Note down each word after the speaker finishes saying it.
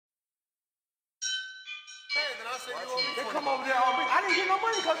They come over there on me. I didn't get no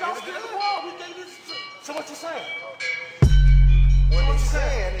money because y'all scared of the wall. So what you saying? What you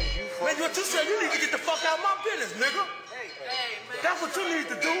saying? Man, what you saying? You need to get the fuck out of my business, nigga. Hey, man. That's what you need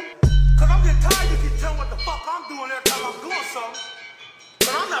to do. Cause I'm getting tired of you telling what the fuck I'm doing every time I'm doing something.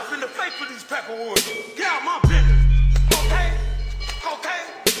 But I'm not finna fake for these pepperwoods. Get out of my business. Okay? Okay?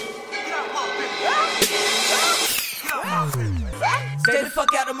 Get out of my business. Get out of my business. Stay the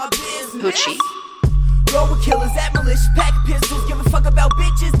fuck out of my business. Hoochie. Roll with killers at malicious, pack of pistols. Give a fuck about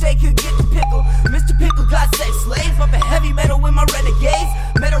bitches, they could get the pickle. Mr. Pickle got sex slaves, bumping heavy metal with my renegades.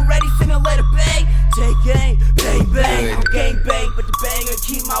 Metal ready, finna let it bang. Take aim, bang bang. I'm gang bang, but the banger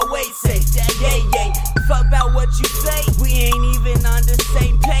keep my weight safe. That yay yay. Fuck about what you say, we ain't even on the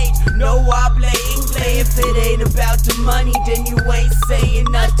same page. No habla inglés. If it ain't about the money, then you ain't saying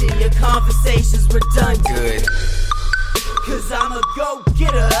nothing. Your conversation's redundant. Good. Cause I'm a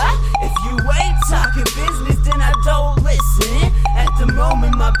go-getter. If you ain't talking business, then I don't listen. At the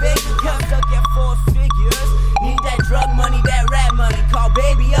moment, my bank account stuck at 4 figures. Need that drug money, that rap money. Call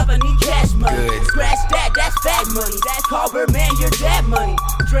baby up, I need cash money. Good. Scratch that, that's fat money. That's call Birdman, your dad money.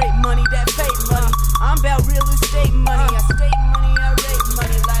 Drake money, that fake money. I'm about real estate money. I state money, I rate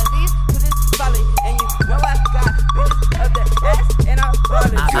money. Like these, cause it's folly. And you know I got bitches up the ass, and I'm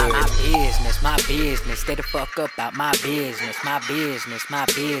falling. My business, stay the fuck up out my business, my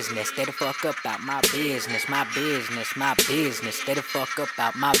business, stay the fuck up out my business, my business, stay the fuck up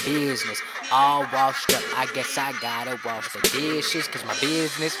out my business. All washed up, I guess I gotta wash the dishes, cause my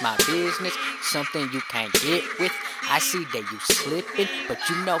business, something you can't get with. I see that you slipping, but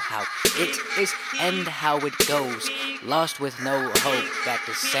you know how it is and how it goes. Lost with no hope, got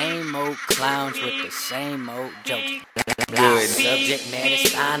the same old clowns with the same old jokes. Good. Subject matter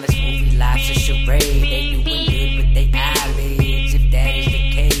silence, movie life's a charade. They doing good with they eyelids. If that is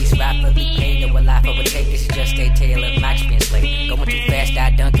the case, rightfully paid. No, a life I would take. This is just a tale of my experience late. Going too fast,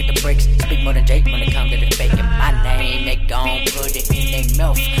 I done cut the brakes. Speak more than Jake when it come to the faking my name. They gon' put it in their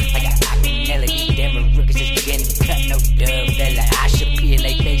mouth like a hockey melody. Them rookies is getting cut, no dub. They're like I should peel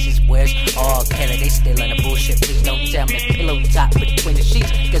they faces. Where's all Kelly? They still on the bullshit. Please don't tell me pillow top between the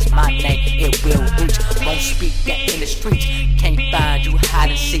sheets. Cause my name, it will reach. Won't speak that in the streets. Can't find you hide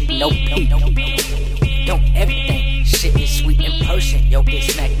and seek, no peep. Don't everything, shit is sweet in person. Yo, get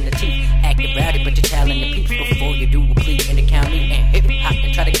smacked in the teeth. Acting rowdy, but you're telling the peeps before you do a plea in the county. And hip hop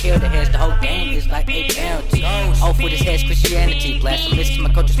and try to kill the heads. The whole game is like a bounty. Off with his head's Christianity. Blasphemous to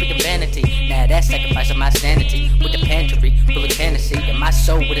my culture, speaking vanity. Now that's sacrifice of my sanity. With the pantry, full of Tennessee. And my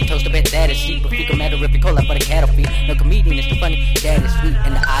soul with a toast, I bet that is sweet. But fecal matter if you call up for the cattle feed. No comedian is the funny, that is sweet.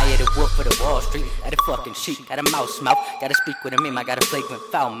 In the eye of the wolf for the Wall Street. Got a fucking sheep, got a mouse mouth. Gotta speak with a meme, I got a flagrant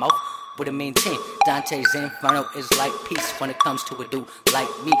foul mouth. With a mean team, Dante's Inferno is like peace when it comes to a dude like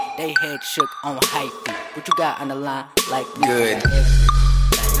me. They head shook on high feet. What you got on the line like me? Good.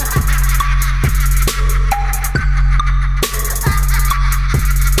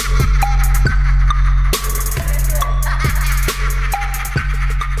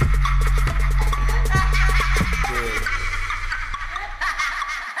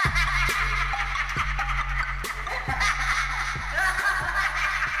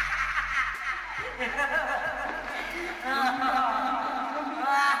 Ha ha ha!